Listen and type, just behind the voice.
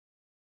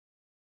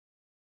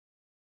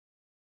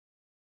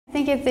I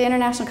think at the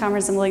International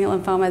Conference of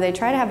Malignant Lymphoma, they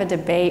try to have a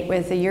debate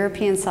with the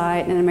European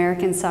side and an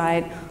American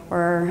side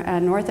or a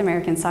North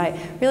American side,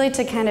 really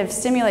to kind of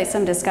stimulate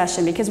some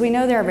discussion, because we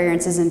know there are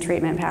variances in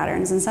treatment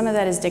patterns, and some of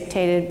that is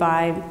dictated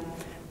by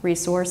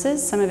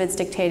resources, some of it's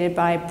dictated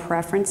by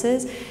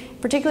preferences.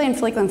 Particularly in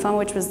follicular lymphoma,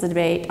 which was the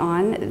debate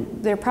on,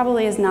 there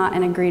probably is not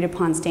an agreed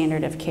upon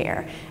standard of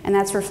care. And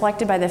that's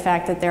reflected by the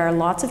fact that there are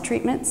lots of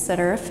treatments that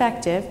are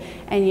effective,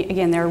 and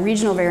again, there are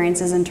regional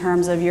variances in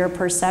terms of your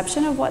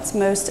perception of what's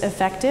most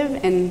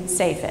effective and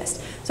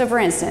safest. So for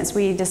instance,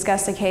 we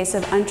discussed a case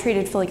of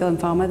untreated follicular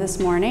lymphoma this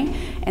morning,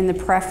 and the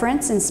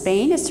preference in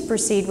Spain is to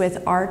proceed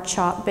with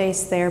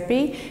R-CHOP-based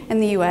therapy.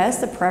 In the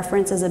US, the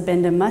preference is a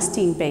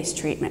bendamustine-based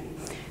treatment.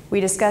 We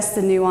discussed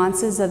the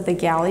nuances of the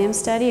gallium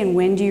study and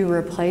when do you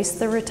replace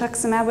the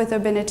rituximab with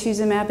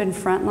obinutuzumab in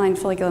frontline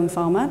follicular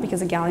lymphoma,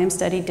 because the gallium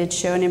study did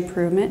show an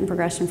improvement in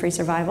progression-free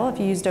survival if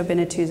you used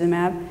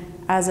obinutuzumab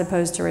as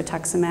opposed to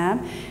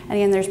rituximab. And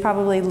again, there's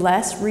probably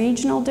less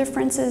regional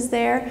differences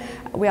there.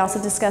 We also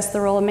discussed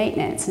the role of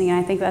maintenance, and again,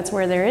 I think that's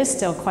where there is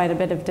still quite a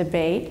bit of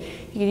debate.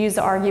 You could use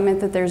the argument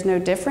that there's no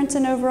difference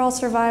in overall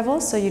survival,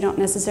 so you don't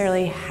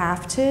necessarily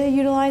have to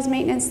utilize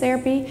maintenance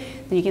therapy.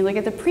 Then you can look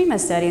at the PRIMA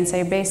study and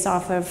say, based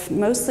off of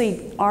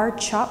mostly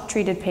R-CHOP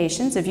treated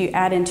patients, if you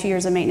add in 2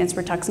 years of maintenance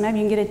rituximab,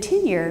 you can get a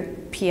 10-year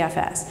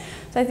PFS.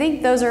 So I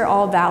think those are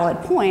all valid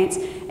points,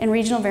 and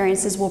regional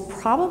variances will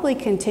probably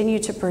continue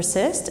to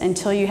persist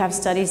until you have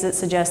studies that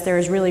suggest there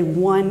is really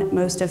one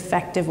most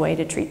effective way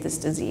to treat this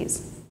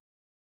disease.